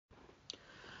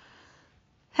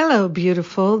Hello,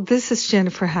 beautiful. This is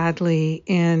Jennifer Hadley,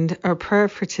 and our prayer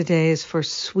for today is for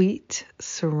sweet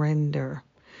surrender.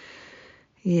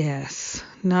 Yes,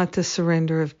 not the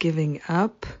surrender of giving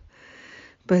up,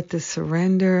 but the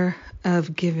surrender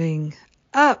of giving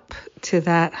up to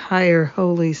that higher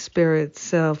Holy Spirit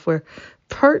self. We're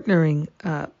partnering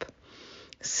up.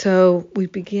 So we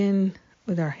begin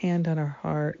with our hand on our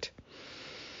heart.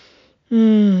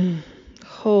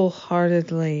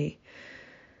 Wholeheartedly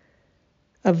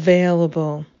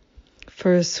available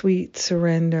for a sweet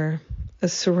surrender, a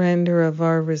surrender of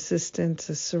our resistance,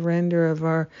 a surrender of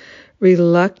our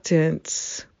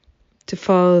reluctance to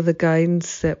follow the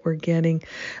guidance that we're getting,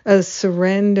 a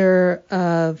surrender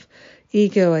of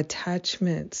ego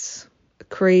attachments,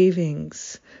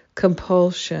 cravings,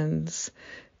 compulsions,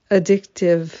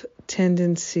 addictive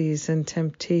tendencies and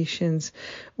temptations.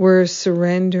 We're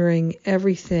surrendering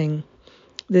everything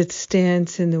that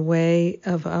stands in the way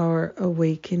of our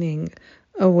awakening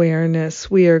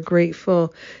awareness. We are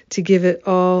grateful to give it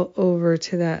all over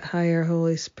to that higher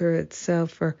Holy Spirit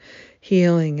self for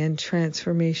healing and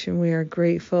transformation. We are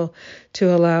grateful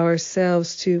to allow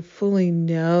ourselves to fully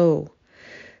know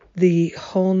the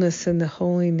wholeness and the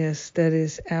holiness that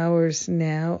is ours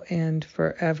now and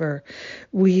forever.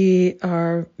 We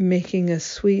are making a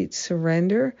sweet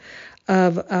surrender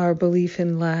of our belief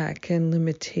in lack and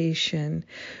limitation.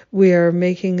 We are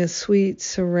making a sweet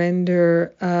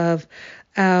surrender of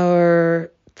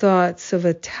our thoughts of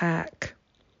attack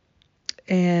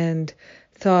and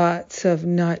thoughts of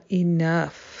not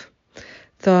enough,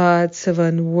 thoughts of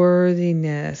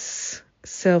unworthiness,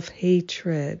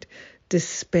 self-hatred,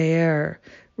 despair,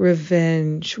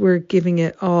 revenge. We're giving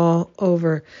it all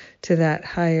over to that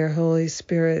higher Holy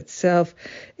Spirit self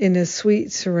in a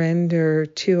sweet surrender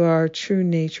to our true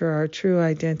nature, our true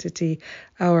identity,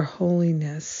 our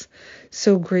holiness.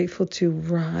 So grateful to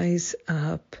rise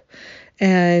up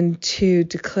and to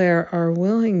declare our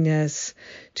willingness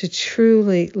to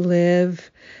truly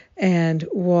live and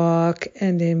walk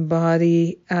and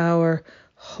embody our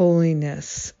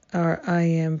holiness, our I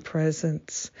am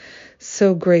presence.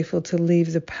 So grateful to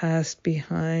leave the past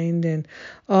behind and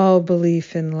all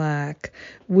belief in lack.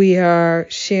 We are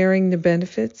sharing the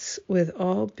benefits with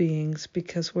all beings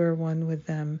because we're one with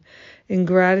them. In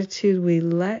gratitude, we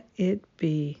let it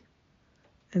be.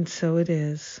 And so it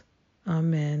is.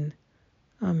 Amen.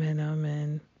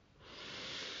 Amen.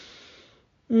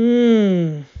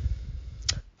 Amen.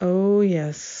 Oh,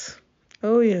 yes.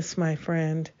 Oh, yes, my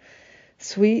friend.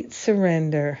 Sweet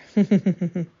surrender.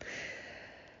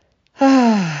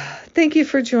 Thank you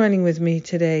for joining with me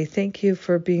today. Thank you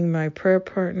for being my prayer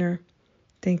partner.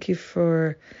 Thank you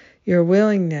for your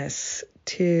willingness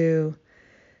to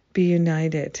be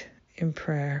united in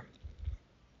prayer.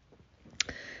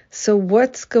 So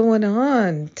what's going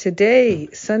on today?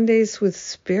 Sundays with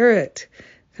Spirit.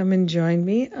 Come and join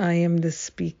me. I am the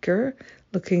speaker.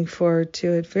 Looking forward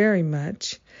to it very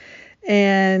much.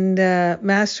 And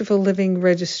Masterful Living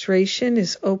registration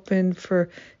is open for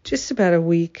just about a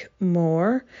week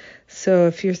more. So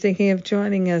if you're thinking of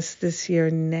joining us this year,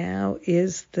 now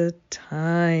is the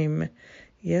time.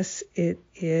 Yes, it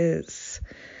is.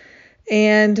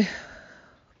 And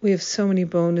we have so many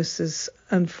bonuses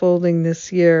unfolding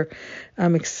this year.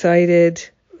 I'm excited.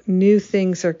 New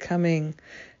things are coming.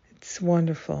 It's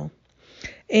wonderful.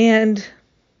 And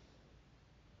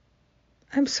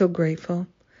I'm so grateful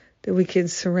that we can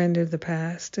surrender the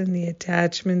past and the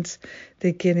attachments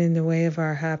that get in the way of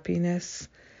our happiness.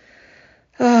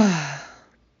 Have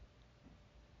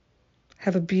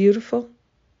a beautiful,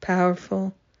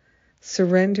 powerful,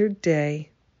 surrendered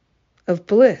day of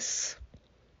bliss.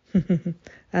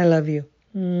 I love you.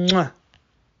 Mwah.